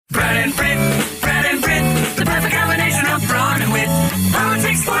and Brit. Brad and Brit, the perfect combination of brawn and wit.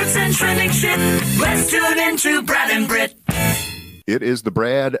 Politics, sports, and trending shit. Let's tune into Brad and Brit. It is the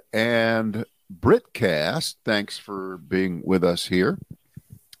Brad and Britcast. Thanks for being with us here.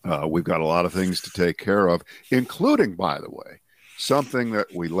 We've got a lot of things to take care of, including, by the way, something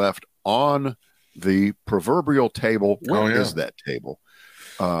that we left on the proverbial table. Where is that table?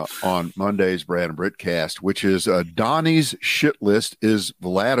 On Monday's Brad and Britcast, which is Donnie's shit list is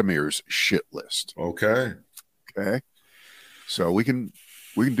Vladimir's shit list. Okay. So we can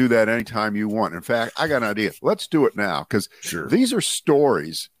do that anytime you want. In fact, I got an idea. Let's do it now, because these are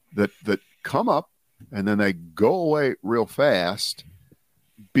stories that come up and then they go away real fast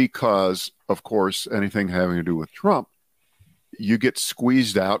because, of course, anything having to do with Trump, you get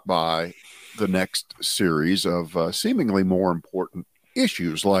squeezed out by the next series of seemingly more important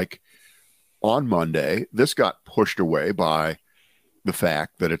issues. Like on Monday, this got pushed away by the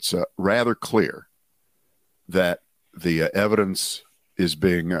fact that it's rather clear that the evidence is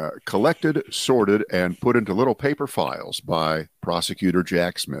being collected, sorted, and put into little paper files by prosecutor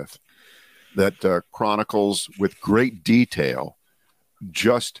Jack Smith that chronicles with great detail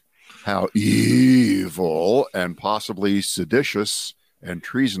just how evil and possibly seditious and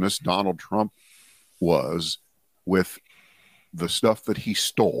treasonous Donald Trump was with the stuff that he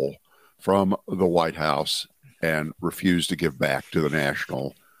stole from the White House and refused to give back to the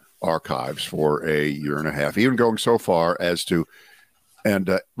National Archives for a year and a half, even going so far as to,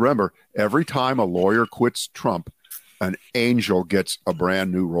 and remember, every time a lawyer quits Trump, an angel gets a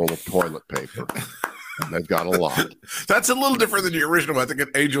brand new roll of toilet paper. And they've got a lot. That's a little different than the original. I think an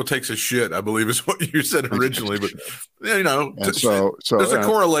angel takes a shit, I believe is what you said originally. But, you know, so there's a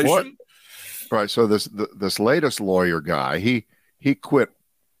correlation. Right. So this latest lawyer guy, he quit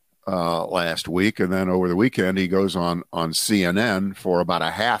last week. And then over the weekend, he goes on CNN for about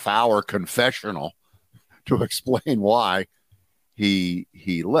a half-hour confessional to explain why he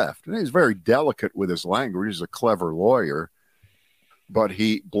left. And he's very delicate with his language. He's a clever lawyer. But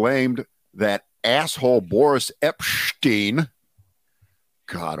he blamed that asshole Boris Epshteyn,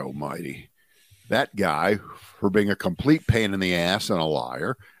 God almighty, that guy, for being a complete pain in the ass and a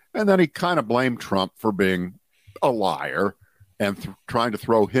liar. And then he kind of blamed Trump for being a liar and trying to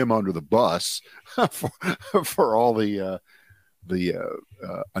throw him under the bus for all the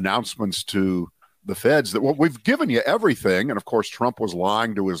announcements to the feds that, well, we've given you everything. And of course, Trump was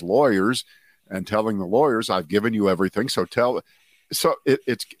lying to his lawyers and telling the lawyers, I've given you everything. So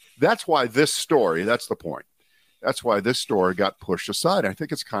that's why this story, that's the point. That's why this story got pushed aside. I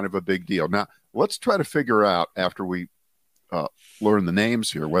think it's kind of a big deal. Now, let's try to figure out, after we learn the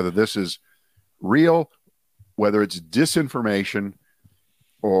names here, whether this is real, whether it's disinformation,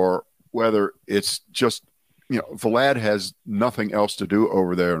 or whether it's just, Vlad has nothing else to do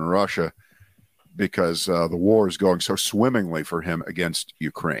over there in Russia because the war is going so swimmingly for him against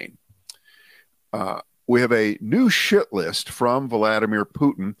Ukraine. We have a new shit list from Vladimir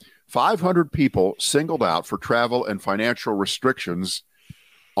Putin. 500 people singled out for travel and financial restrictions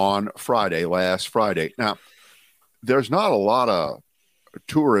on last Friday. Now, there's not a lot of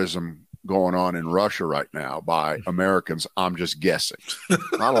tourism going on in Russia right now by Americans. I'm just guessing.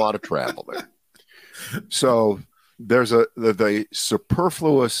 Not a lot of travel there. So there's the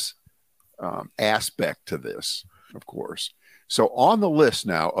superfluous aspect to this, of course. So on the list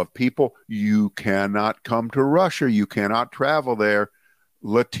now of people, you cannot come to Russia, you cannot travel there,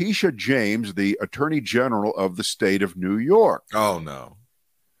 Letitia James, the Attorney General of the state of New York. Oh, no.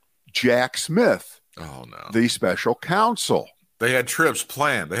 Jack Smith. Oh, no. The special counsel. They had trips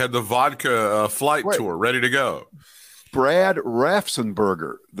planned. They had the vodka flight tour ready to go. Brad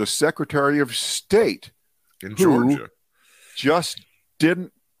Raffensperger, the Secretary of State. In Georgia. Just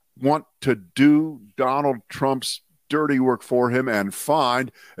didn't want to do Donald Trump's dirty work for him and fined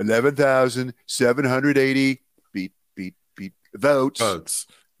 11,780 votes.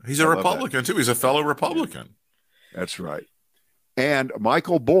 He's a Republican, too. He's a fellow Republican. That's right. And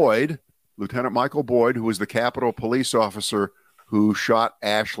Michael Boyd, Lieutenant Michael Boyd, who was the Capitol police officer who shot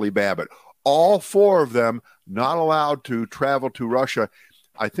Ashley Babbitt. All four of them not allowed to travel to Russia.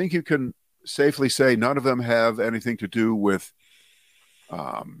 I think you can safely say none of them have anything to do with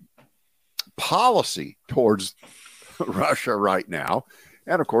policy towards Russia right now.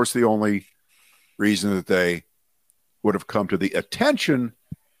 And of course, the only reason that they would have come to the attention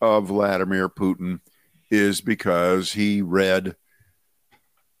of Vladimir Putin is because he read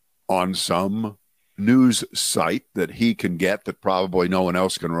on some news site that he can get that probably no one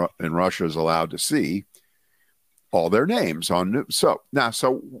else in Russia is allowed to see all their names on news. So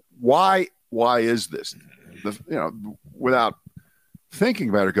why is this? Without thinking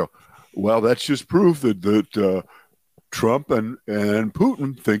about it, go, well, that's just proof that Trump and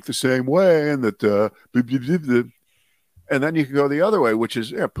Putin think the same way, and that and then you can go the other way, which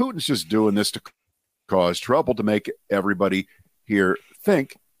is Putin's just doing this to cause trouble, to make everybody here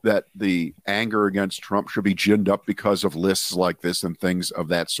think that the anger against Trump should be ginned up because of lists like this and things of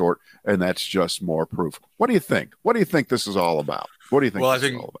that sort, and that's just more proof. What do you think? What do you think this is all about? What do you think? Well, I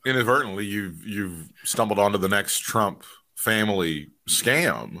think inadvertently you've stumbled onto the next Trump family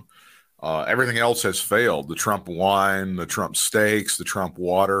scam. Everything else has failed. The Trump wine, the Trump steaks, the Trump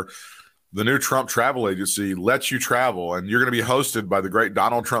water. The new Trump travel agency lets you travel, and you're going to be hosted by the great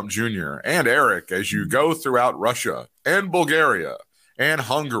Donald Trump Jr. and Eric as you go throughout Russia and Bulgaria and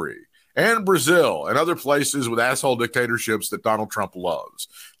Hungary and Brazil and other places with asshole dictatorships that Donald Trump loves.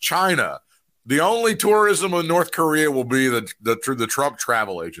 China. The only tourism in North Korea will be the Trump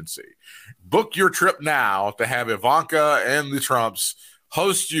travel agency. Book your trip now to have Ivanka and the Trumps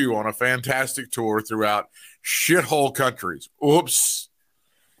host you on a fantastic tour throughout shithole countries. Oops.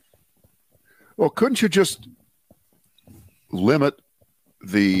 Well, couldn't you just limit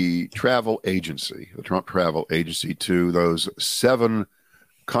the travel agency, the Trump travel agency, to those 7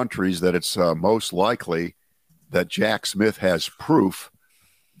 countries that it's most likely that Jack Smith has proof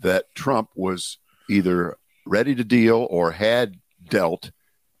that Trump was either ready to deal or had dealt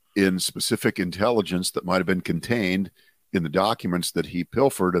in specific intelligence that might have been contained in the documents that he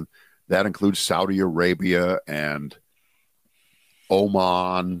pilfered? And that includes Saudi Arabia and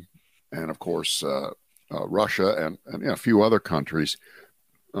Oman and, of course, Russia and a few other countries.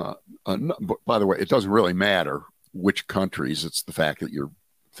 By the way, it doesn't really matter which countries. It's the fact that you're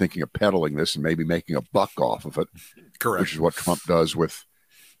thinking of peddling this and maybe making a buck off of it. Correct. Which is what Trump does with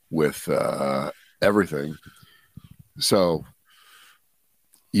everything. So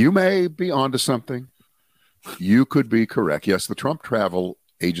you may be onto something. You could be correct. Yes, the Trump travel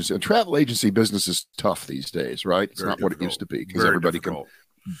agency and travel agency business is tough these days, right? It's not what it used to be, because everybody can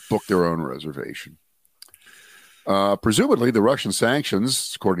book their own reservation. Presumably, the Russian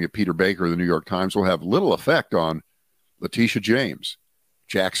sanctions, according to Peter Baker of the New York Times, will have little effect on Letitia James,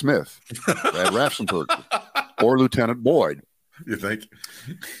 Jack Smith, Brad Raffensperger, or Lieutenant Boyd. You think?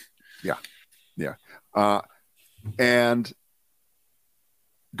 Yeah. And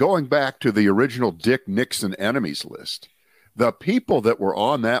going back to the original Dick Nixon enemies list, the people that were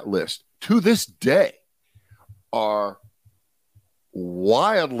on that list to this day are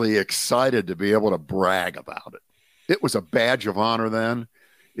wildly excited to be able to brag about it. It was a badge of honor then.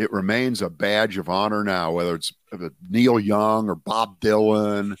 It remains a badge of honor now, whether it's Neil Young or Bob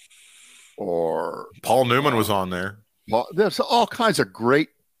Dylan or Paul Newman was on there. Well, there's all kinds of great,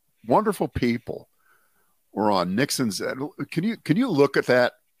 wonderful people were on Nixon's. Can you look at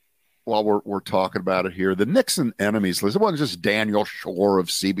that while we're talking about it here? The Nixon enemies list. It wasn't just Daniel Shore of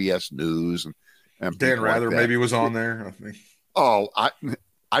CBS News and Dan Rather like maybe was on there. I think. Oh,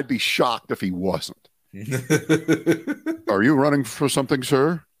 I'd be shocked if he wasn't. Are you running for something,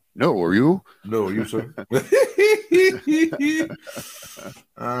 sir? No, are you? No, you, sir.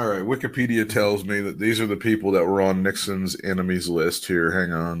 All right. Wikipedia tells me that these are the people that were on Nixon's enemies list here.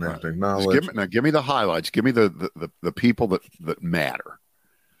 Hang on. Right. Give me the highlights. Give me the people that matter.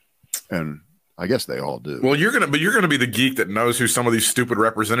 And I guess they all do. Well, you're gonna be the geek that knows who some of these stupid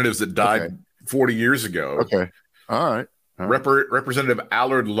representatives that died 40 years ago. Okay. All right. Representative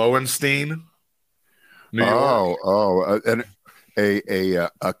Allard Lowenstein, New York. And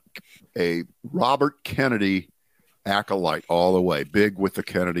a Robert Kennedy acolyte all the way, big with the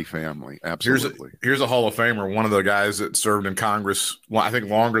Kennedy family. Absolutely. Here's a Hall of Famer, one of the guys that served in Congress, I think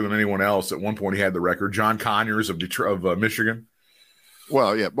longer than anyone else. At one point, he had the record. John Conyers of Michigan.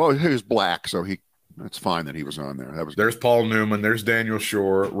 Well, yeah. Well, he was black, so it's fine that he was on there. There's Paul Newman. There's Daniel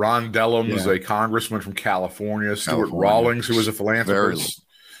Shore. Ron Dellums, a congressman from California. Stuart Rawlings, who was a philanthropist.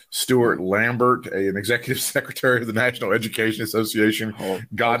 Stuart Lambert, an executive secretary of the National Education Association.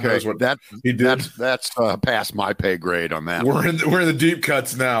 God knows what he did. That's past my pay grade on that. We're in the deep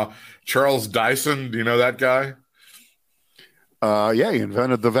cuts now. Charles Dyson, do you know that guy? Yeah, he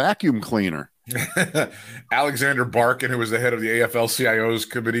invented the vacuum cleaner. Alexander Barkin, who was the head of the AFL-CIO's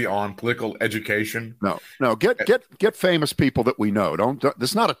Committee on Political Education. No, get famous people that we know. Don't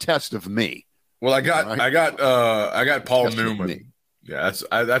this is not a test of me. Well, I got Paul Newman. Yeah,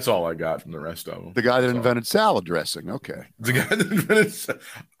 that's all I got from the rest of them. The guy that invented salad dressing. Okay. The guy that invented.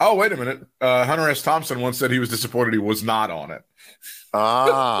 Oh, wait a minute. Hunter S. Thompson once said he was disappointed he was not on it.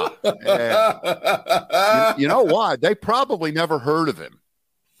 You know why? They probably never heard of him.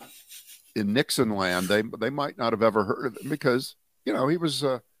 In Nixon land, they might not have ever heard of him because, he was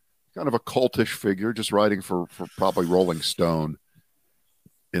kind of a cultish figure, just writing for probably Rolling Stone.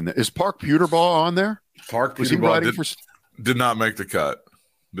 Is Park Pewterbaugh on there? Park Is he Pewterbaugh writing for? did not make the cut.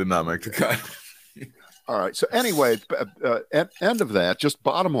 Did not make the cut. All right. So anyway, end of that. Just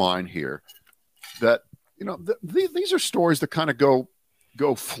bottom line here, that these are stories that kind of go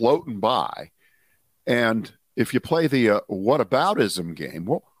floating by, and if you play the whataboutism game,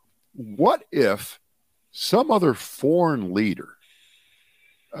 well, what if some other foreign leader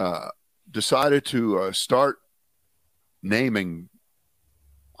decided to start naming,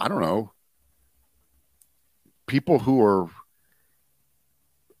 I don't know, people who are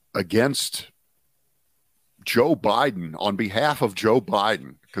against Joe Biden on behalf of Joe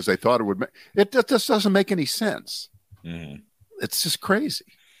Biden because they thought it would it just doesn't make any sense. Mm-hmm. It's just crazy.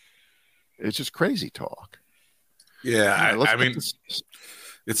 It's just crazy talk. Yeah, I mean,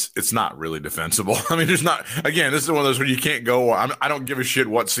 it's not really defensible. I mean, there's not. Again, this is one of those where you can't go. I don't give a shit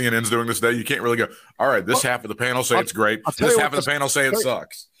what CNN's doing this day. You can't really go. All right, this half of the panel say it's great. This half of the panel say it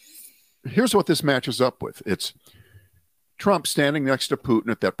sucks. Here's what this matches up with. It's Trump standing next to Putin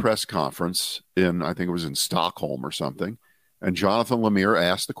at that press conference I think it was in Stockholm or something, and Jonathan Lemire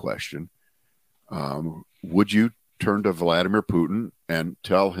asked the question, would you turn to Vladimir Putin and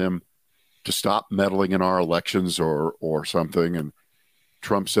tell him to stop meddling in our elections or something? And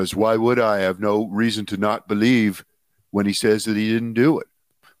Trump says, why would I? have no reason to not believe when he says that he didn't do it.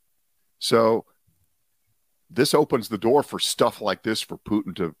 So this opens the door for stuff like this for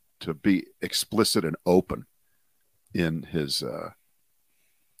Putin to be explicit and open in his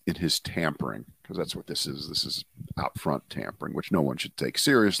tampering, because that's what this is. This is out front tampering, which no one should take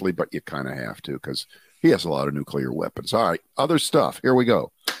seriously, but you kind of have to because he has a lot of nuclear weapons. All right, other stuff. Here we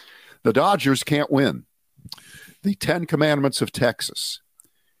go. The Dodgers can't win. The 10 Commandments of Texas.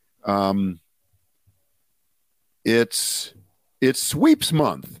 It's sweeps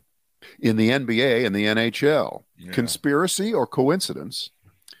month in the NBA and the NHL. Yeah. Conspiracy or coincidence?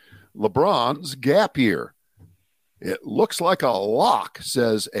 LeBron's gap year. It looks like a lock,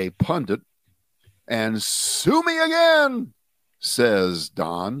 says a pundit. And sue me again, says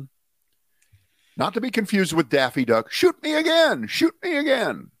Don. Not to be confused with Daffy Duck. Shoot me again. Shoot me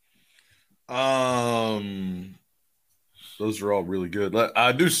again. Those are all really good.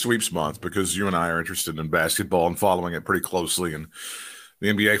 I do sweeps month because you and I are interested in basketball and following it pretty closely. And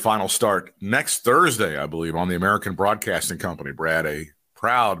the NBA finals start next Thursday, I believe, on the American Broadcasting Company, Brad, a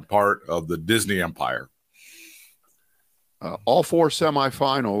proud part of the Disney empire. All 4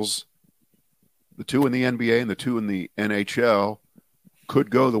 semifinals, the 2 in the NBA and the 2 in the NHL,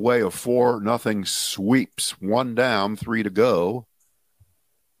 could go the way of 4-0 sweeps. 1 down, 3 to go,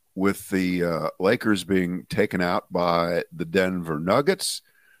 with the Lakers being taken out by the Denver Nuggets.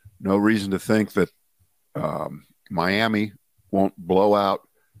 No reason to think that Miami won't blow out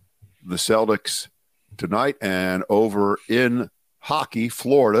the Celtics tonight. And over in hockey,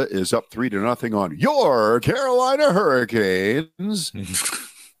 Florida is up 3-0 on your Carolina Hurricanes.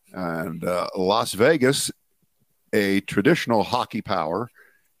 And Las Vegas, a traditional hockey power,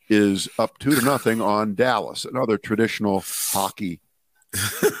 is up 2-0 on Dallas, another traditional hockey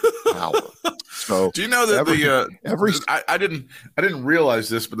power. So do you know that I didn't realize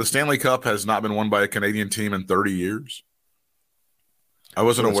this, but the Stanley Cup has not been won by a Canadian team in 30 years. I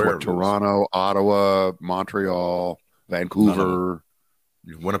wasn't aware of Toronto, Ottawa, Montreal, Vancouver,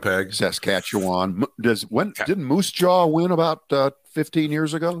 Winnipeg, Saskatchewan. Didn't Moose Jaw win about 15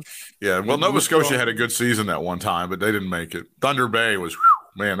 years ago? Yeah, well, Nova Scotia had a good season that one time, but they didn't make it. Thunder Bay was,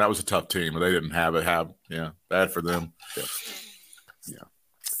 man, that was a tough team, but they didn't have it. Bad for them.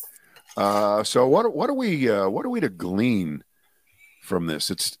 Yeah. So what are we to glean from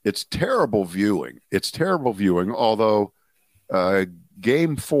this? It's terrible viewing. It's terrible viewing. Although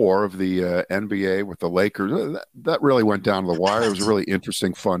Game 4 of the NBA with the Lakers, that really went down to the wire. It was a really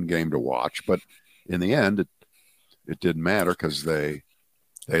interesting, fun game to watch. But in the end, it didn't matter because they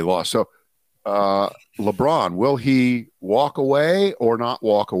lost. So LeBron, will he walk away or not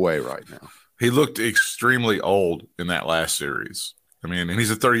walk away right now? He looked extremely old in that last series. I mean, and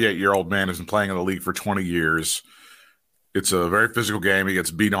he's a 38-year-old man who's been playing in the league for 20 years. It's a very physical game. He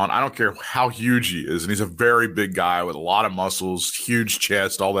gets beat on. I don't care how huge he is. And he's a very big guy with a lot of muscles, huge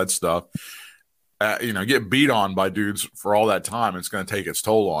chest, all that stuff. Get beat on by dudes for all that time, it's going to take its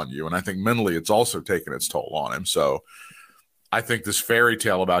toll on you. And I think mentally it's also taken its toll on him. So I think this fairy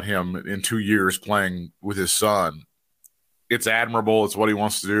tale about him in 2 years playing with his son, it's admirable. It's what he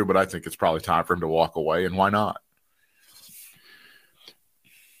wants to do. But I think it's probably time for him to walk away. And why not?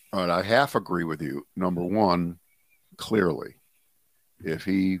 All right, I half agree with you. Number one, clearly, if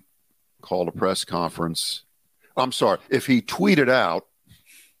he called a press conference, if he tweeted out,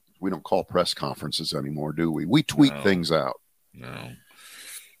 we don't call press conferences anymore, do we? We tweet things out. No.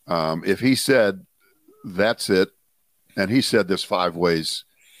 If he said that's it, and he said this 5 ways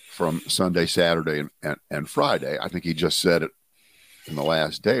from Sunday, Saturday, and Friday, I think he just said it in the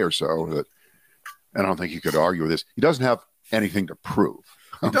last day or so. That I don't think you could argue with this. He doesn't have anything to prove.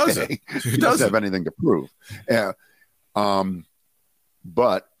 He doesn't. He doesn't have anything to prove.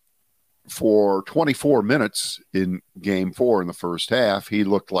 But for 24 minutes in Game 4 in the first half, he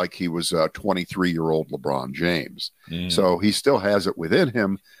looked like he was a 23-year-old LeBron James. So he still has it within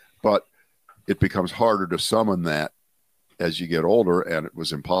him, but it becomes harder to summon that as you get older, and it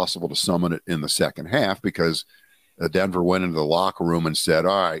was impossible to summon it in the second half because Denver went into the locker room and said,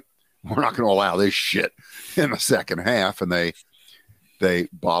 all right, we're not going to allow this shit in the second half, and they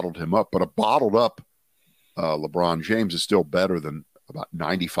bottled him up. But a bottled up LeBron James is still better than about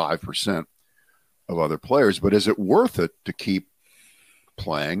 95% of other players. But is it worth it to keep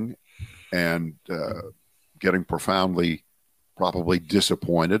playing and getting profoundly, probably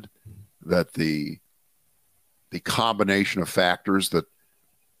disappointed that the combination of factors that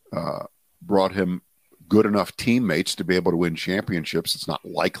brought him good enough teammates to be able to win championships, it's not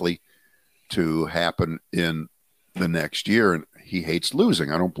likely to happen in the next year. And he hates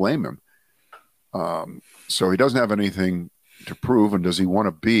losing. I don't blame him. So he doesn't have anything to prove. And does he want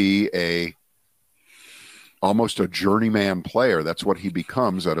to be almost a journeyman player? That's what he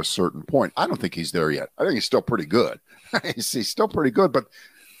becomes at a certain point. I don't think he's there yet. I think he's still pretty good. He's still pretty good, but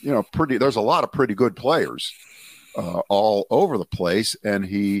there's a lot of pretty good players all over the place, and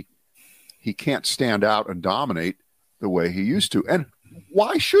he can't stand out and dominate the way he used to. And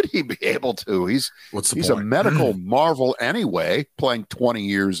why should he be able to? He's a medical marvel anyway, playing 20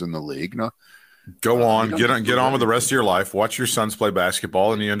 years in the league. No, Go on, get on with the rest of your life. Watch your sons play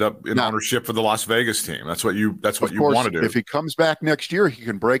basketball, and you end up in ownership for the Las Vegas team. That's what you want to do. If he comes back next year, he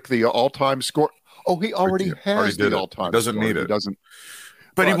can break the all-time score. Oh, he already has the all-time. He doesn't need it. He doesn't.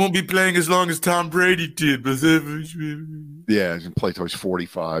 But he won't be playing as long as Tom Brady did. Yeah, he can play till he's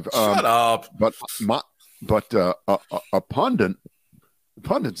 45. Shut up. But a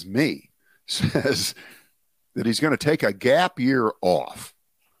pundit's me, says that he's going to take a gap year off.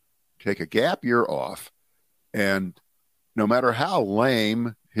 And no matter how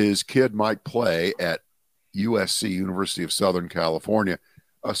lame his kid might play at USC, University of Southern California,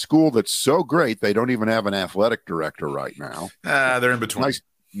 a school that's so great they don't even have an athletic director right now. They're in between.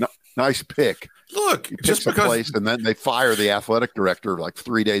 Nice pick. Look, he picks a place, and then they fire the athletic director like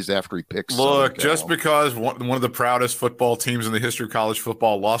 3 days after he picks. Look, just because one of the proudest football teams in the history of college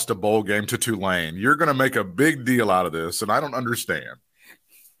football lost a bowl game to Tulane, you're going to make a big deal out of this, and I don't understand.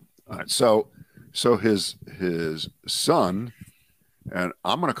 All right, so his son, and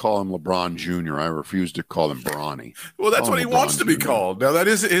I'm going to call him LeBron Jr. I refuse to call him Bronny. Well, that's what he wants to be called. Now, that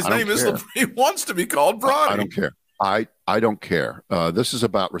is his name is LeBron. He wants to be called Bronny. I don't care. I don't care. This is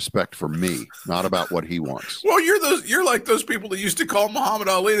about respect for me, not about what he wants. Well, you're like those people that used to call Muhammad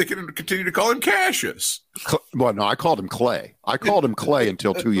Ali. They can continue to call him Cassius. Well, no, I called him Clay. I called him Clay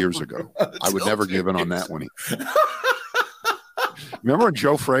until 2 years ago. I would never give in on that one. Remember when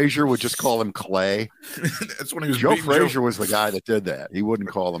Joe Frazier would just call him Clay? That's when he was. Joe Frazier was the guy that did that. He wouldn't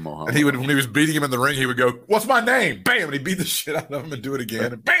call him Muhammad. And when he was beating him in the ring, he would go, "What's my name?" Bam, and he'd beat the shit out of him and do it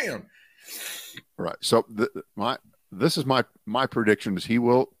again, and bam. Right. So this is my prediction is he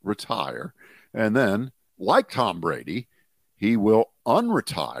will retire, and then, like Tom Brady, he will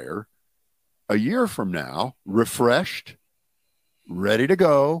unretire a year from now, refreshed, ready to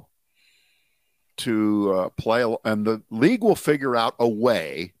go to play, and the league will figure out a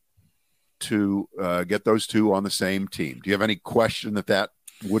way to get those two on the same team. Do you have any question that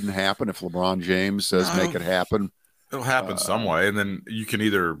wouldn't happen if LeBron James says make it happen? It'll happen some way, and then you can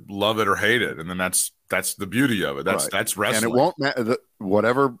either love it or hate it, and then that's the beauty of it. That's wrestling. And it won't matter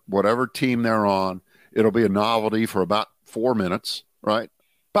whatever team they're on. It'll be a novelty for about 4 minutes, right?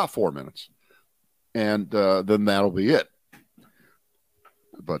 About 4 minutes, and then that'll be it.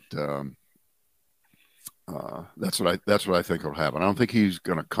 But that's what I think will happen. I don't think he's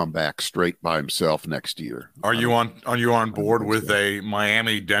going to come back straight by himself next year. Are you on board with a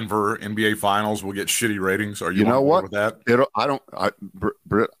Miami Denver NBA Finals? Will get shitty ratings. Are you on board with that?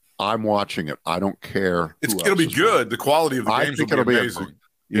 Britt, I'm watching it. I don't care. It'll be good. The quality of the games will be amazing.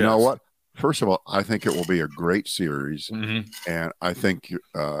 You know what? First of all, I think it will be a great series, and I think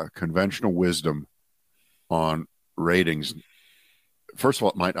conventional wisdom on ratings. First of all,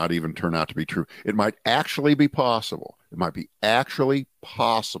 it might not even turn out to be true. It might actually be possible. It might be actually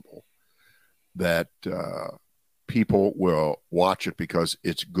possible that people will watch it because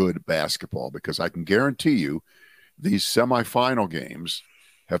it's good basketball. Because I can guarantee you these semifinal games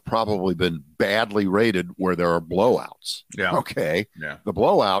have probably been badly rated where there are blowouts. Yeah. Okay. Yeah. The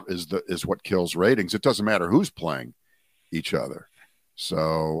blowout is what kills ratings. It doesn't matter who's playing each other.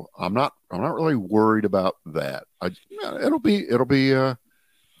 So I'm not really worried about that. It'll be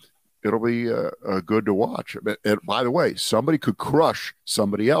good to watch. And by the way, somebody could crush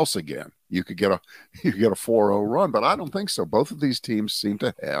somebody else again. You could get a 4-0 run, but I don't think so. Both of these teams seem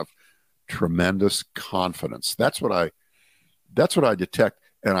to have tremendous confidence. That's what I detect,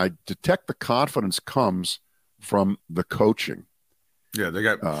 and I detect the confidence comes from the coaching. Yeah, they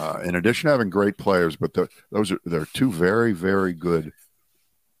got in addition to having great players, but they're two very, very good,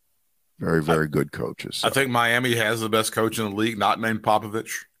 very, very good coaches. So. I think Miami has the best coach in the league, not named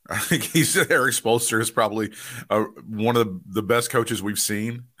Popovich. I think Eric Spoelstra is probably one of the best coaches we've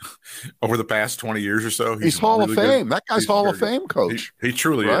seen over the past 20 years or so. He's Hall of Fame. That guy's Hall of Fame coach. He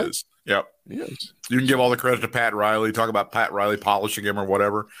truly is. Yep. He is. You can give all the credit to Pat Riley. Talk about Pat Riley polishing him or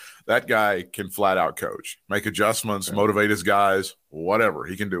whatever. That guy can flat out coach, make adjustments, motivate his guys, whatever.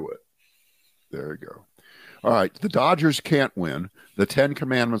 He can do it. There you go. All right. The Dodgers can't win. The 10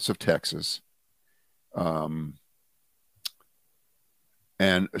 Commandments of Texas.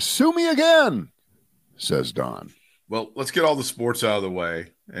 And sue me again, says Don. Well, let's get all the sports out of the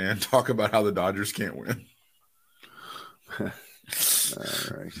way and talk about how the Dodgers can't win. All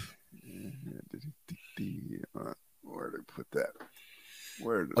right. Where did I put that?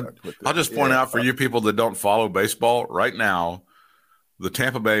 I'll just point out for you people that don't follow baseball right now, the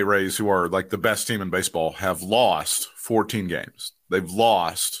Tampa Bay Rays, who are like the best team in baseball, have lost 14 games. They've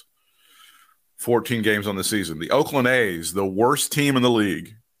lost 14 games on the season. The Oakland A's, the worst team in the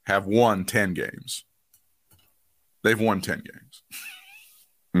league, have won 10 games. They've won 10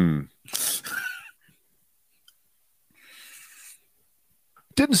 games.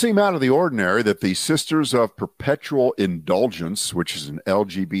 Didn't seem out of the ordinary that the Sisters of Perpetual Indulgence, which is an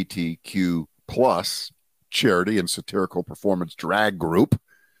LGBTQ plus charity and satirical performance drag group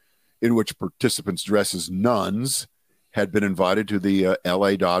in which participants dress as nuns, had been invited to the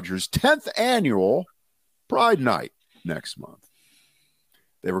LA Dodgers 10th annual Pride Night next month.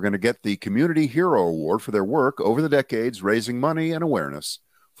 They were going to get the Community Hero Award for their work over the decades, raising money and awareness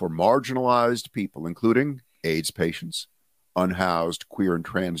for marginalized people, including AIDS patients, unhoused queer and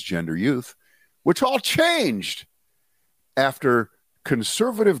transgender youth, which all changed after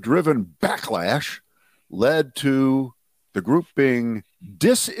conservative-driven backlash led to the group being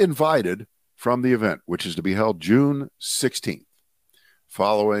disinvited from the event, which is to be held June 16th.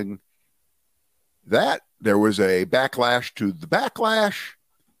 Following that, there was a backlash to the backlash,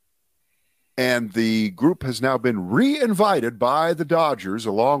 and the group has now been re-invited by the Dodgers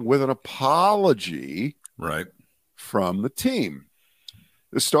along with an apology from the team.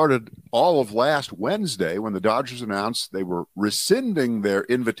 This started all of last Wednesday when the Dodgers announced they were rescinding their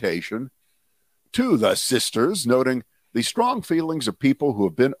invitation to the sisters, noting the strong feelings of people who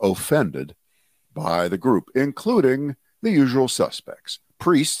have been offended by the group, including the usual suspects,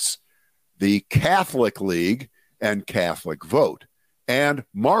 priests, the Catholic League and Catholic Vote, and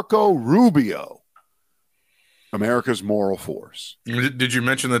Marco Rubio, America's moral force. Did you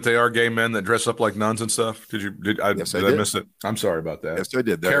mention that they are gay men that dress up like nuns and stuff? Did I miss it? I'm sorry about that. Yes, I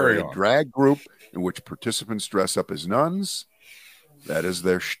did. They're a drag group in which participants dress up as nuns. That is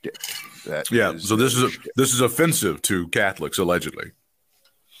their shtick. So this is offensive to Catholics, allegedly.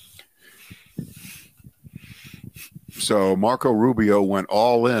 So Marco Rubio went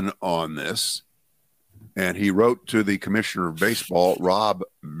all in on this, and he wrote to the commissioner of baseball, Rob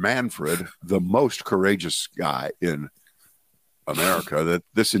Manfred, the most courageous guy in America, that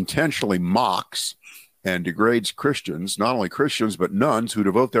this intentionally mocks and degrades Christians, not only Christians, but nuns who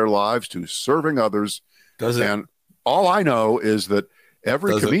devote their lives to serving others. And all I know is that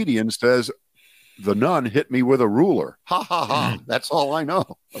every comedian says, the nun hit me with a ruler. Ha, ha, ha. That's all I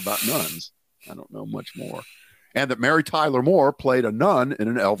know about nuns. I don't know much more. And that Mary Tyler Moore played a nun in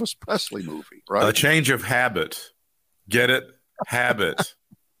an Elvis Presley movie, right? A change of habit. Get it? Habit.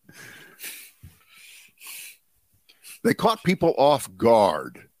 They caught people off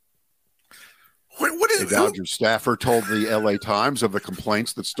guard. What is a Dodgers staffer told the LA Times of the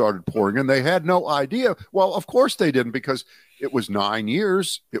complaints that started pouring in. They had no idea. Well, of course they didn't, because it was 9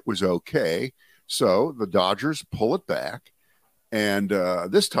 years. It was okay. So the Dodgers pull it back. And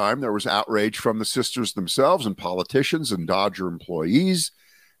this time there was outrage from the sisters themselves and politicians and Dodger employees.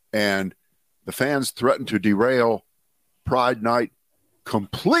 And the fans threatened to derail Pride Night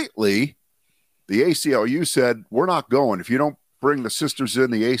completely. The ACLU said, we're not going. If you don't bring the sisters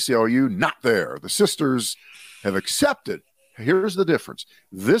in, the ACLU, not there. The sisters have accepted. Here's the difference.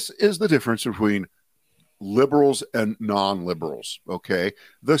 This is the difference between liberals and non-liberals. Okay,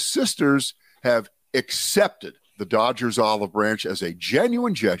 the sisters have accepted the Dodgers olive branch as a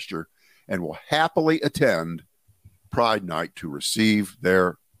genuine gesture and will happily attend Pride Night to receive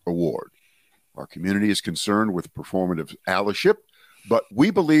their award. Our community is concerned with performative allyship, but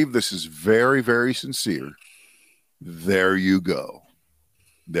we believe this is very, very sincere. There you go.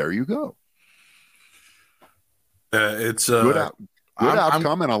 There you go. It's good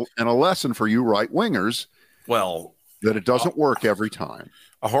outcome and a lesson for you right wingers. Well, that it doesn't work every time.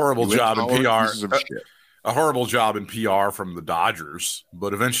 A horrible job in PR. A horrible job in PR from the Dodgers,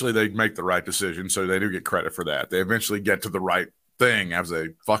 but eventually they make the right decision, so they do get credit for that. They eventually get to the right thing as they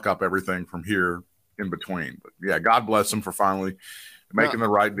fuck up everything from here in between. But yeah, God bless them for finally making the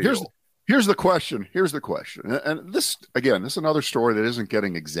right deal. Here's the question. And this is another story that isn't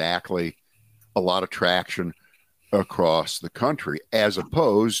getting exactly a lot of traction across the country, as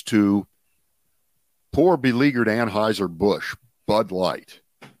opposed to poor beleaguered Anheuser-Busch, Bud Light.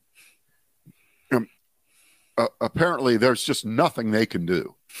 Apparently, there's just nothing they can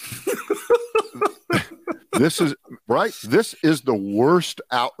do. This is the worst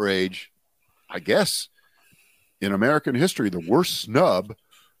outrage, I guess, in American history. The worst snub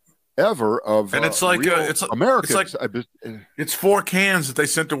ever of and it's like Americans. It's 4 cans that they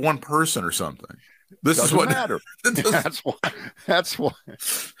sent to one person or something. This doesn't is what matter. That's why.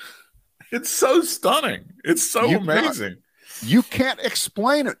 It's so stunning. It's so amazing. You can't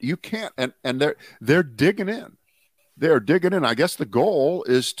explain it. You can't. And they're digging in. They're digging in. I guess the goal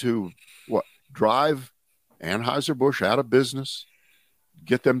is to drive Anheuser-Busch out of business,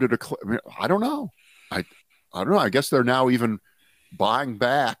 get them to declare. I don't know. I don't know. I guess they're now even buying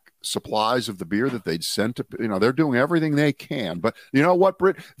back supplies of the beer that they'd sent to, they're doing everything they can. But you know what,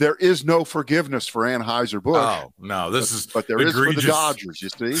 Britt? There is no forgiveness for Anheuser-Busch. Oh, no, but there is for the Dodgers, you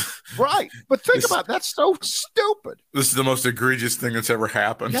see? Right. But think about it. That's so stupid. This is the most egregious thing that's ever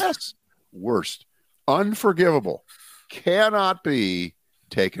happened. Yes. Worst. Unforgivable. Cannot be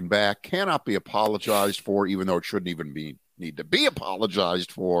taken back, cannot be apologized for, even though it shouldn't even need to be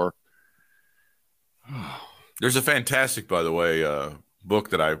apologized for. There's a fantastic, by the way, book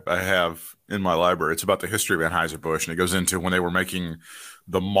that I have in my library. It's about the history of Anheuser-Busch, and it goes into when they were making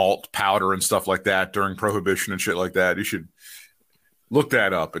the malt powder and stuff like that during Prohibition and shit like that. You should look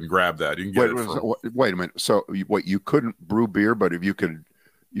that up and grab that. You can get wait a minute. So you couldn't brew beer, but if you could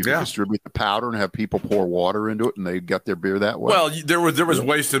distribute the powder and have people pour water into it and they got their beer that way? Well, there was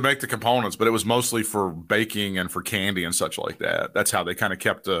ways to make the components, but it was mostly for baking and for candy and such like that. That's how they kind of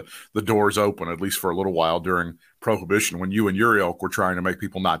kept the doors open, at least for a little while during Prohibition, when you and your ilk were trying to make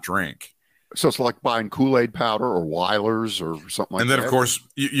people not drink. So it's like buying Kool-Aid powder or Weiler's or something like that. And then, of course,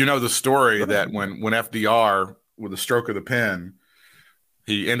 you know the story that when FDR, with a stroke of the pen,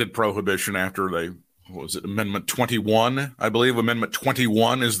 he ended Prohibition after Amendment 21, I believe. Amendment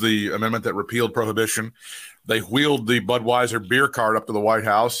 21 is the amendment that repealed Prohibition. They wheeled the Budweiser beer cart up to the White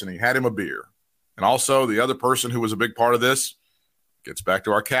House, and he had him a beer. And also, the other person who was a big part of this, gets back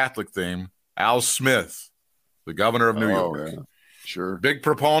to our Catholic theme, Al Smith, the governor of New York. Yeah. Sure. Big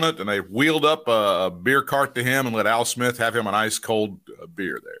proponent, and they wheeled up a beer cart to him and let Al Smith have him an ice cold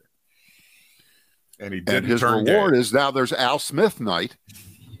beer there. And he did. And his reward is now there's Al Smith night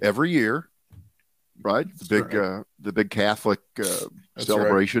every year. Right, the big Catholic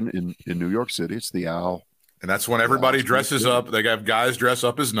celebration in New York City. It's the Al, and that's when everybody dresses up. They have guys dress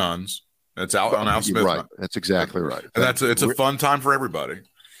up as nuns. That's out on Al Smith. Right, night. That's exactly right. And it's a fun time for everybody.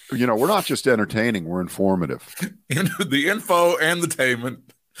 We're not just entertaining; we're informative. The info and the tainment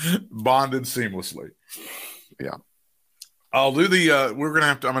bonded seamlessly. Yeah, I'll do the. I'm going to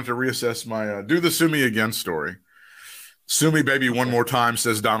have to reassess my do the sue me again story. Sue me, baby, one more time,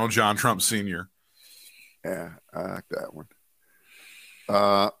 says Donald John Trump Sr. Yeah, I like that one.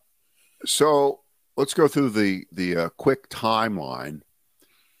 So let's go through the quick timeline,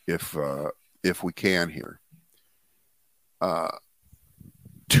 if we can here.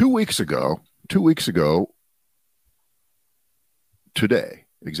 2 weeks ago, today,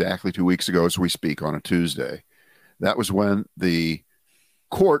 exactly 2 weeks ago as we speak on a Tuesday, that was when the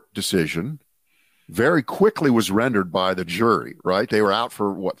court decision very quickly was rendered by the jury, right? They were out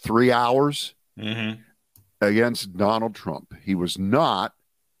for 3 hours? Mm-hmm. Against Donald Trump. He was not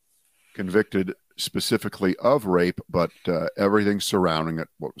convicted specifically of rape, but everything surrounding it,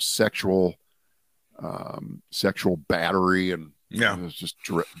 what was sexual battery, and it was just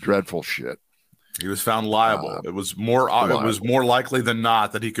dreadful shit. He was found liable. It was more likely than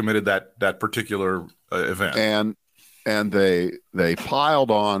not that he committed that particular event. And they piled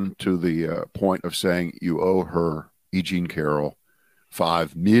on to the point of saying, you owe her, E. Jean Carroll,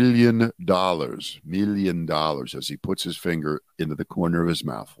 $5 million, as he puts his finger into the corner of his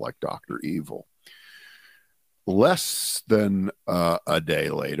mouth like Dr. Evil. Less than a day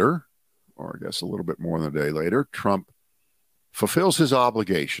later, or I guess a little bit more than a day later, Trump fulfills his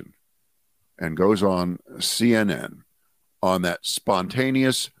obligation and goes on CNN on that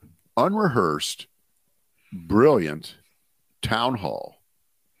spontaneous, unrehearsed, brilliant town hall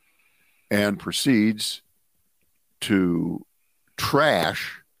and proceeds to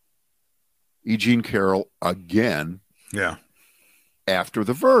trash E. Jean Carroll again. Yeah. After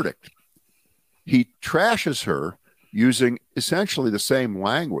the verdict. He trashes her using essentially the same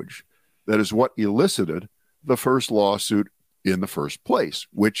language that is what elicited the first lawsuit in the first place,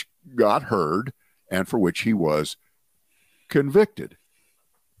 which got heard and for which he was convicted.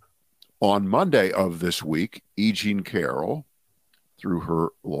 On Monday of this week, E. Jean Carroll, through her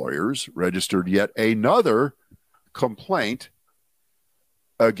lawyers, registered yet another complaint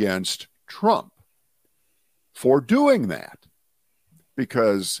against Trump for doing that.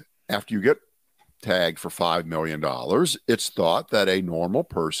 Because after you get tagged for $5 million, it's thought that a normal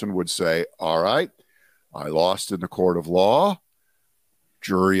person would say, all right, I lost in the court of law,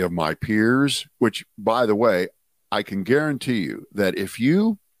 jury of my peers, which, by the way, I can guarantee you that if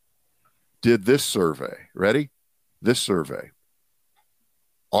you did this survey, ready? This survey,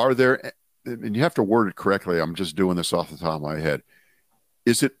 are there, and you have to word it correctly, I'm just doing this off the top of my head,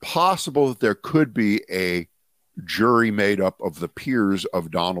 is it possible that there could be a jury made up of the peers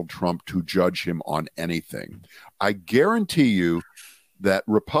of Donald Trump to judge him on anything? I guarantee you that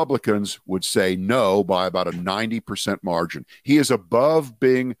Republicans would say no by about a 90% margin. He is above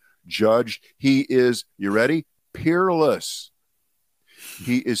being judged. He is, you ready? Peerless.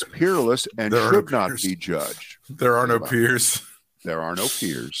 He is peerless and should not be judged. There are no peers. There are no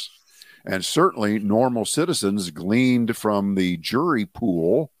peers. And certainly normal citizens gleaned from the jury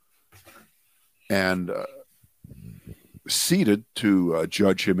pool and seated to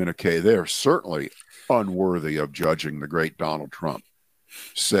judge him in a case. They're certainly unworthy of judging the great Donald Trump,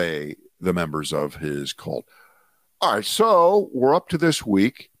 say the members of his cult. All right, so we're up to this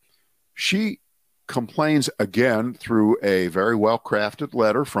week. She complains again through a very well-crafted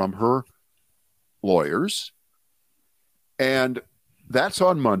letter from her lawyers. And that's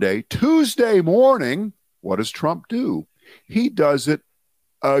on Monday. Tuesday morning, what does Trump do? He does it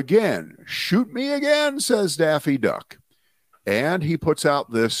again. Shoot me again, says Daffy Duck. And he puts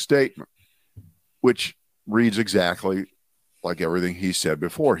out this statement, which reads exactly like everything he said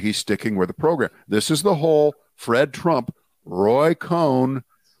before. He's sticking with the program. This is the whole Fred Trump, Roy Cohn,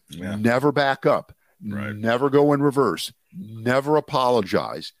 never back up, never go in reverse, never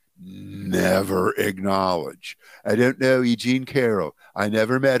apologize, never acknowledge. I don't know E. Jean Carroll. I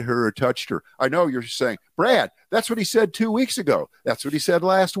never met her or touched her. I know you're saying, Brad, that's what he said 2 weeks ago. That's what he said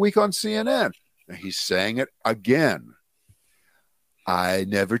last week on CNN. And he's saying it again. I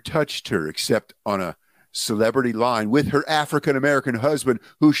never touched her except on a celebrity line with her African-American husband,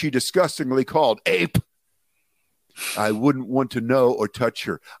 who she disgustingly called ape. I wouldn't want to know or touch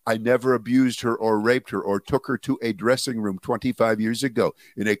her. I never abused her or raped her or took her to a dressing room 25 years ago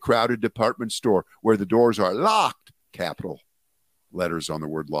in a crowded department store where the doors are locked, capital letters on the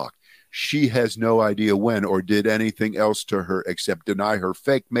word locked. She has no idea when or did anything else to her except deny her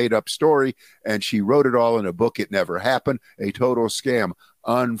fake made-up story, and she wrote it all in a book. It never happened. A total scam.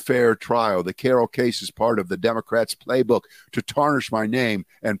 Unfair trial. The Carroll case is part of the Democrats' playbook to tarnish my name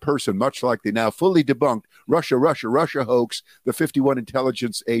and person, much like the now fully debunked Russia hoax, the 51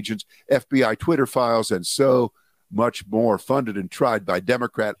 intelligence agents, FBI Twitter files, and so much more, funded and tried by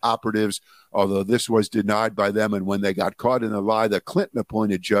Democrat operatives, although this was denied by them. And when they got caught in a lie, the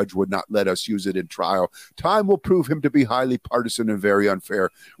Clinton-appointed judge would not let us use it in trial. Time will prove him to be highly partisan and very unfair.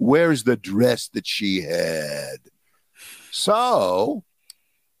 Where's the dress that she had? So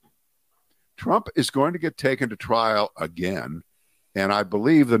Trump is going to get taken to trial again, and I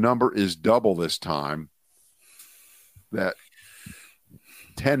believe the number is double this time. That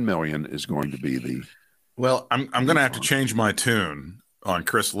 10 million is going to be the. Well, I'm going to have to change my tune on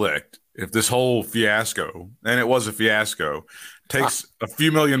Chris Licht. If this whole fiasco, and it was a fiasco, takes a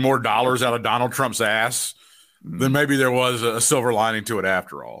few million more dollars out of Donald Trump's ass, then maybe there was a silver lining to it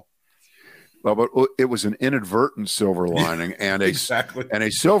after all. Well, but it was an inadvertent silver lining, and a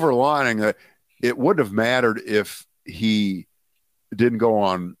silver lining that it wouldn't have mattered if he didn't go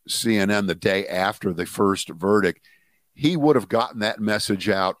on CNN the day after the first verdict. He would have gotten that message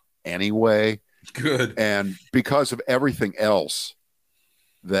out anyway. Good. And because of everything else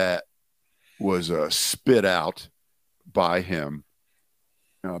that was spit out by him,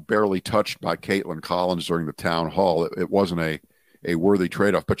 barely touched by Caitlin Collins during the town hall, it wasn't a worthy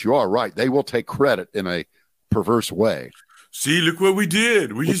trade-off. But you are right; they will take credit in a perverse way. See, look what we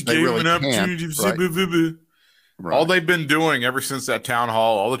did. We just gave really them an opportunity. can't, right. All they've been doing ever since that town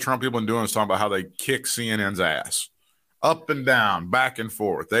hall, all the Trump people have been doing is talking about how they kick CNN's ass. Up and down, back and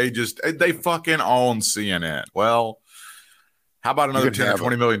forth. They fucking own CNN. Well, how about another $10 or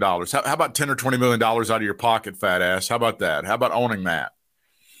 $20 million? How about $10 or $20 million out of your pocket, fat ass? How about that? How about owning that?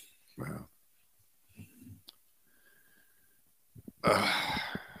 Well,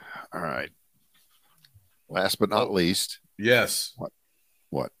 all right. Last but not least. Yes.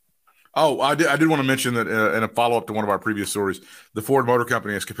 What? Oh, I did want to mention that in a follow-up to one of our previous stories, the Ford Motor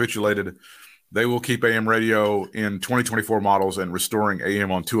Company has capitulated. They will keep AM radio in 2024 models and restoring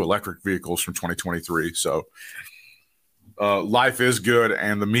AM on 2 electric vehicles from 2023. So life is good,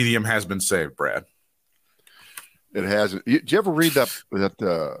 and the medium has been saved, Brad. It hasn't. Did you ever read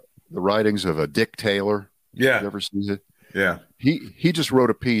the writings of Dick Taylor? Yeah. Did you ever see it? Yeah. He just wrote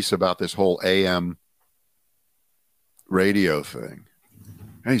a piece about this whole AM radio thing.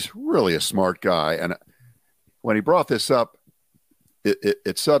 And he's really a smart guy. And when he brought this up,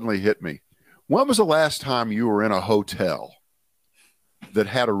 it suddenly hit me. When was the last time you were in a hotel that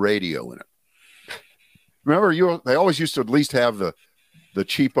had a radio in it? Remember, they always used to at least have the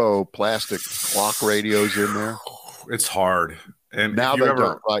cheapo plastic clock radios in there. It's hard. And now they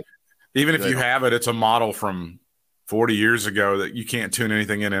don't. Right? Even if you have it, it's a model from 40 years ago that you can't tune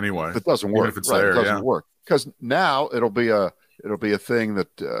anything in anyway. It doesn't work. Even if it's there, it doesn't work. Because now it'll be a thing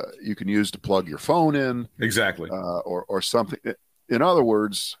that you can use to plug your phone in. Exactly. Or something. In other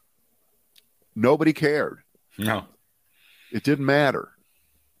words, nobody cared. No. It didn't matter.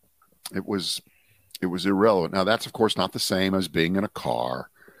 It was irrelevant. Now, that's, of course, not the same as being in a car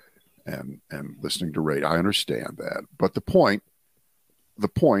and listening to radio. I understand that. But the point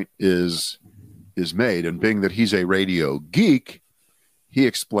is made. And being that he's a radio geek, he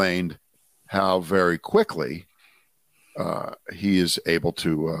explained how very quickly he is able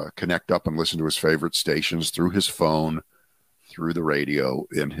to connect up and listen to his favorite stations through his phone, through the radio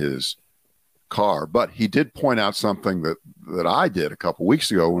in his car. But he did point out something that I did a couple weeks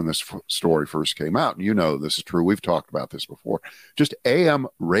ago when this story first came out. And you know this is true. We've talked about this before. Just AM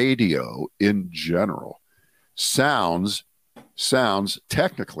radio in general sounds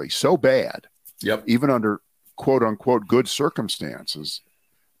technically so bad, even under quote unquote good circumstances,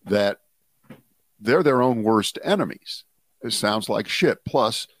 that they're their own worst enemies. It sounds like shit.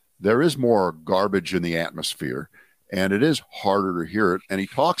 Plus, there is more garbage in the atmosphere, and it is harder to hear it. And he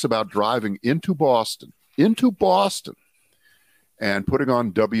talks about driving into Boston, and putting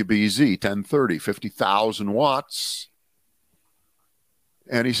on WBZ 1030, 50,000 watts.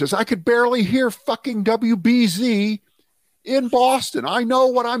 And he says, I could barely hear fucking WBZ in Boston. I know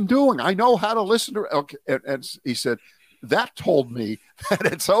what I'm doing. I know how to listen to it. Okay. And he said, that told me that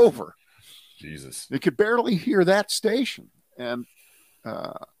it's over. Jesus. You could barely hear that station. And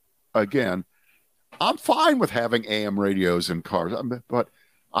again, I'm fine with having AM radios in cars, but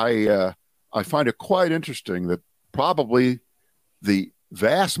I find it quite interesting that probably the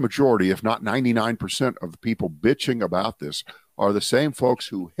vast majority, if not 99% of the people bitching about this are the same folks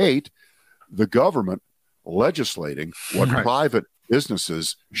who hate the government legislating what private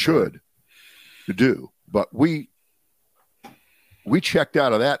businesses should do. But we checked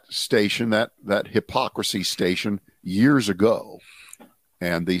out of that station, that hypocrisy station, years ago,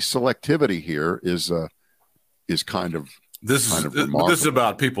 and the selectivity here is kind of this is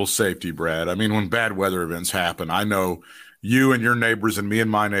about people's safety, Brad. I mean, when bad weather events happen, I know you and your neighbors and me and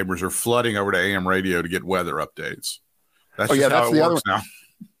my neighbors are flooding over to AM radio to get weather updates. That's how it works now.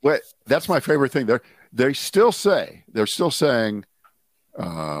 Wait, that's my favorite thing. They're still saying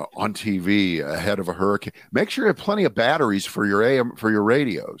on TV ahead of a hurricane, make sure you have plenty of batteries for your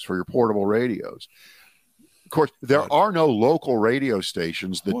radios, for your portable radios. Of course, there are no local radio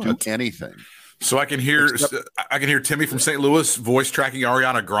stations that do anything. So I can hear Timmy from St. Louis voice tracking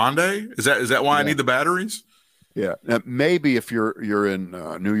Ariana Grande. Is that why I need the batteries? Yeah, maybe if you're in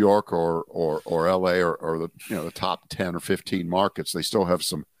New York or LA or the top 10 or 15 markets, they still have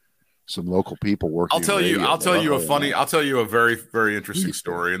some local people working. I'll tell you a very, very interesting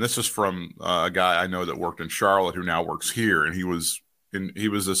story. And this is from a guy I know that worked in Charlotte who now works here. And he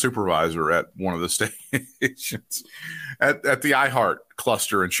was a supervisor at one of the stations at the iHeart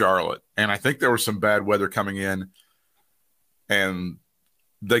cluster in Charlotte. And I think there was some bad weather coming in, and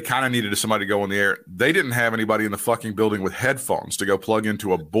they kind of needed somebody to go in the air. They didn't have anybody in the fucking building with headphones to go plug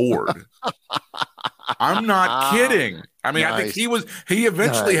into a board. I'm not kidding. I mean, nice. I think he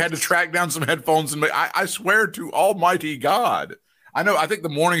eventually had to track down some headphones, and I swear to Almighty God, I think the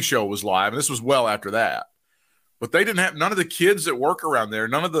morning show was live, and this was well after that. But they didn't have none of the kids that work around there,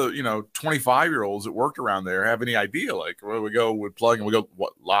 none of the 25-year-olds that worked around there have any idea. Like, where we go, we plug and we go,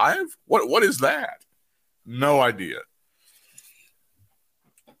 what, live? What is that? No idea.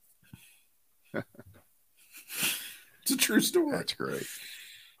 It's a true story. That's great.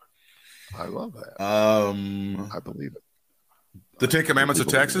 I love that. I believe it. The Ten Commandments of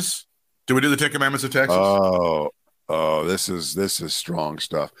Texas. Do we do the Ten Commandments of Texas? Oh, this is strong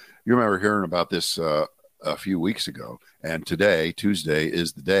stuff. You remember hearing about this a few weeks ago, and today, Tuesday,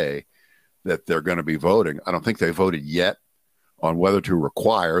 is the day that they're going to be voting. I don't think they voted yet on whether to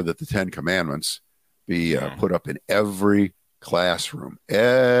require that the Ten Commandments be put up in every classroom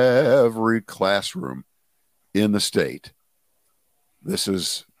in the state. This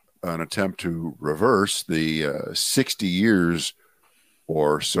is an attempt to reverse the 60 years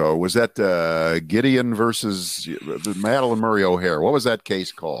or so. Was that Gideon versus Madeline Murray O'Hare? What was that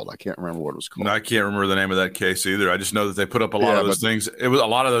case called? I can't remember what it was called. No, I can't remember the name of that case either. I just know that they put up a lot of those things. It was a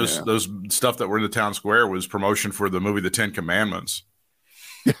lot of those stuff that were in the town square was promotion for the movie The Ten Commandments.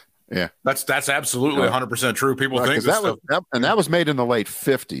 Yeah, that's absolutely 100% true. People think that was made in the late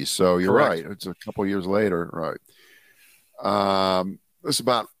 50s. So you're Correct. right. It's a couple years later, right? It's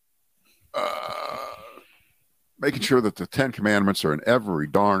about making sure that the Ten Commandments are in every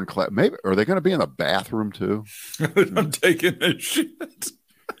darn class. Maybe are they going to be in the bathroom too? I'm taking a shit.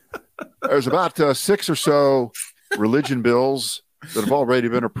 There's about 6 or so religion bills that have already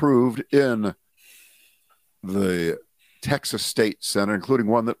been approved in the Texas State Senate, including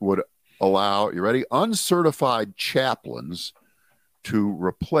one that would allow, you ready, uncertified chaplains to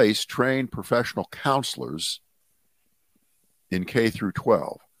replace trained professional counselors in K through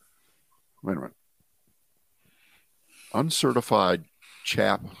 12. Wait a minute. Uncertified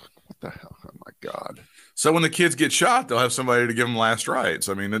what the hell? Oh my God. So when the kids get shot, they'll have somebody to give them last rites.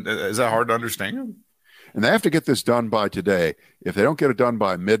 I mean, is that hard to understand? And they have to get this done by today. If they don't get it done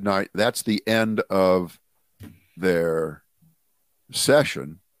by midnight, that's the end of their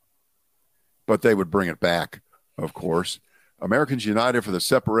session. But they would bring it back, of course. Americans United for the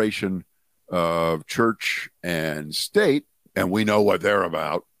Separation of Church and State, and we know what they're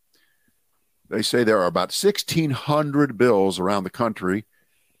about. They say there are about 1,600 bills around the country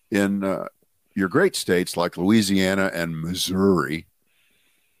in your great states like Louisiana and Missouri.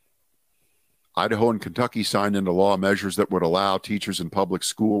 Idaho and Kentucky signed into law measures that would allow teachers and public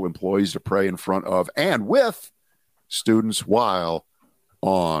school employees to pray in front of and with students while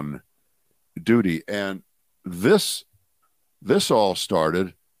on duty. And this all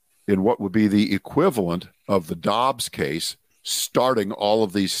started in what would be the equivalent of the Dobbs case, starting all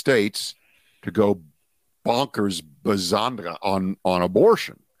of these states to go bonkers bazandra on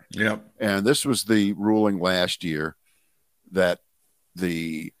abortion. Yep. And this was the ruling last year that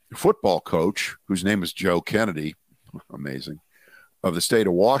the football coach, whose name is Joe Kennedy, amazing, of the state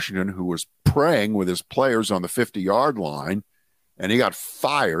of Washington, who was praying with his players on the 50-yard line, and he got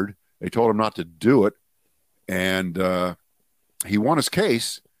fired. They told him not to do it. And he won his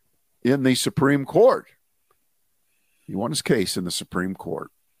case in the Supreme Court.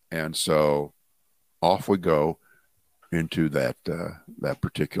 And so off we go into that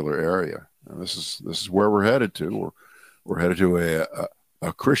particular area. And this is where we're headed to. We're headed to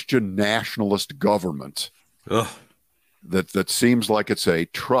a Christian nationalist government that seems like it's a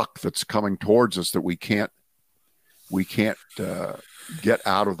truck that's coming towards us that we can't get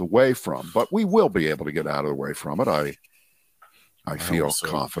out of the way from. But we will be able to get out of the way from it. I feel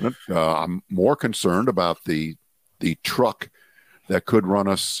confident. I'm more concerned about the truck that could run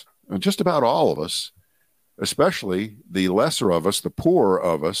us, just about all of us, especially the lesser of us, the poorer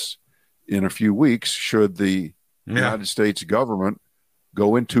of us, in a few weeks, should the United States government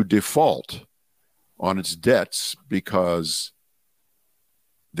go into default on its debts because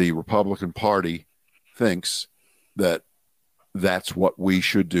the Republican Party thinks that that's what we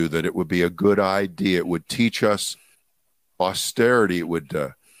should do, that it would be a good idea. It would teach us austerity. It would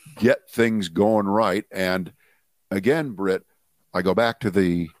get things going right. And again, Britt, I go back to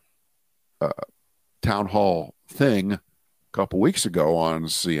the town hall thing a couple weeks ago on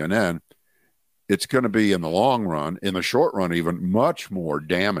CNN. It's going to be, in the long run, in the short run even, much more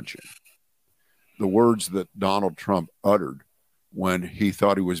damaging. The words that Donald Trump uttered when he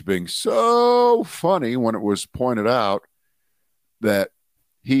thought he was being so funny, when it was pointed out that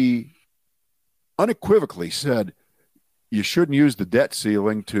he unequivocally said you shouldn't use the debt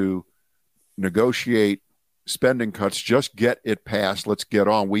ceiling to negotiate spending cuts. Just get it passed. Let's get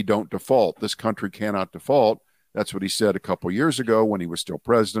on. We don't default. This country cannot default. That's what he said a couple years ago when he was still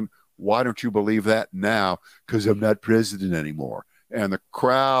president. Why don't you believe that now? Because I'm not president anymore. And the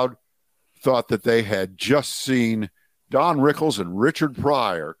crowd thought that they had just seen Don Rickles and Richard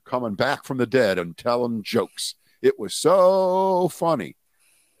Pryor coming back from the dead and telling jokes. It was so funny.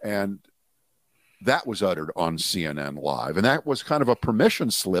 And that was uttered on CNN Live. And that was kind of a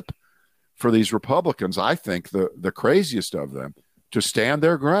permission slip for these Republicans, I think the craziest of them, to stand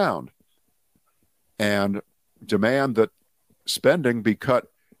their ground and demand that spending be cut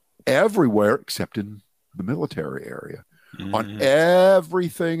everywhere except in the military area. On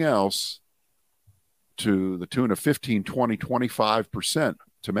everything else to the tune of 15, 20, 25%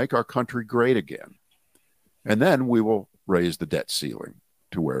 to make our country great again. And then we will raise the debt ceiling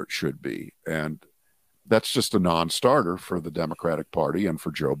to where it should be. And that's just a non-starter for the Democratic Party and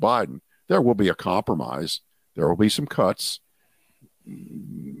for Joe Biden. There will be a compromise. There will be some cuts.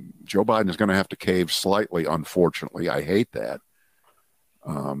 Joe Biden is going to have to cave slightly, unfortunately. I hate that.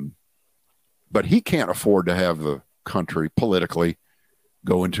 But he can't afford to have the country politically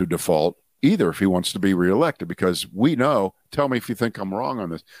go into default either if he wants to be reelected, because we know, tell me if you think I'm wrong on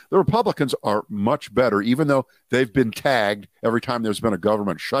this, the Republicans are much better, even though they've been tagged every time there's been a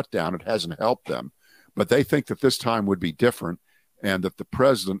government shutdown. It hasn't helped them. But they think that this time would be different and that the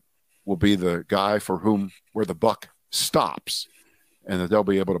president will be the guy for whom where the buck stops, and that they'll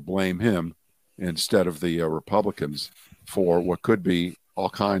be able to blame him instead of the Republicans for what could be all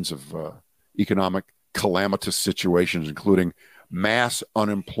kinds of economic calamitous situations, including mass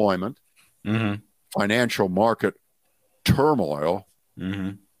unemployment, financial market turmoil,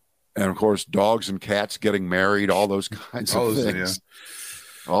 and of course, dogs and cats getting married, all those kinds of things.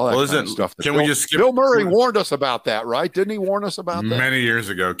 Yeah. All that kind of stuff. Can we just skip? Bill Murray warned us about that, right? Didn't he warn us about that? Many years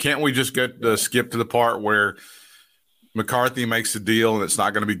ago. Can't we just get skip to the part where McCarthy makes a deal and it's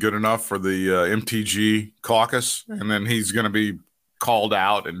not going to be good enough for the MTG caucus, and then he's going to be called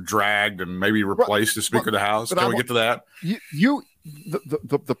out and dragged and maybe replaced as Speaker of the House? Can we get to that?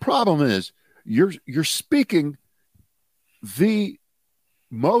 The problem is you're speaking the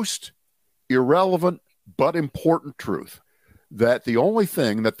most irrelevant but important truth, that the only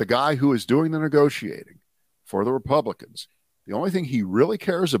thing that the guy who is doing the negotiating for the Republicans, the only thing he really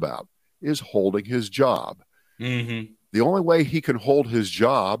cares about is holding his job. The only way he can hold his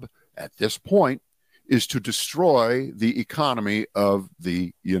job at this point is to destroy the economy of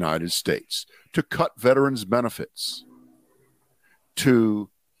the United States, to cut veterans' benefits, to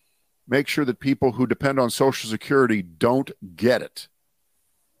make sure that people who depend on Social Security don't get it,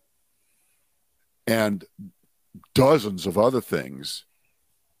 and dozens of other things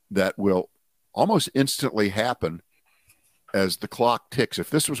that will almost instantly happen as the clock ticks. If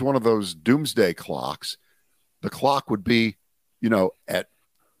this was one of those doomsday clocks, the clock would be, at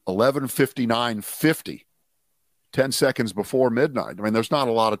 11:59:50, 10 seconds before midnight. I mean, there's not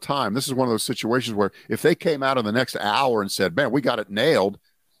a lot of time. This is one of those situations where if they came out in the next hour and said, man, we got it nailed,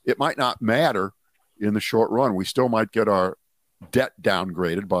 it might not matter in the short run. We still might get our debt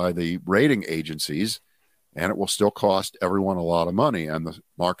downgraded by the rating agencies, and it will still cost everyone a lot of money, and the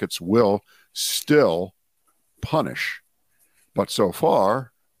markets will still punish. But so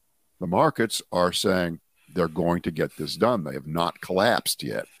far, the markets are saying they're going to get this done. They have not collapsed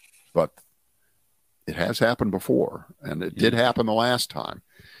yet, but it has happened before, and it did happen the last time.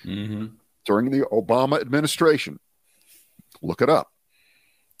 During the Obama administration. Look it up.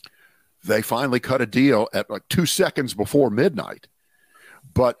 They finally cut a deal at like 2 seconds before midnight.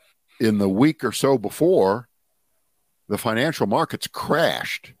 But in the week or so before, the financial markets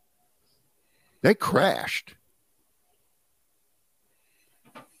crashed. They crashed.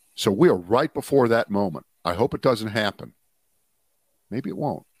 So we are right before that moment. I hope it doesn't happen. Maybe it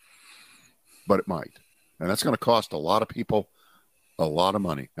won't, but it might. And that's going to cost a lot of people a lot of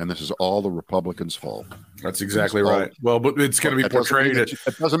money. And this is all the Republicans' fault. That's exactly right. Well, but it's going to be portrayed. It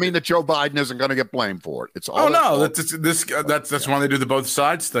doesn't mean that Joe Biden isn't going to get blamed for it. It's all. Oh no, that's why they do the both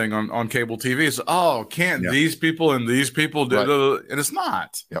sides thing on cable TV. It's can't these people and these people do? And it's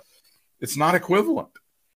not. Yep. It's not equivalent.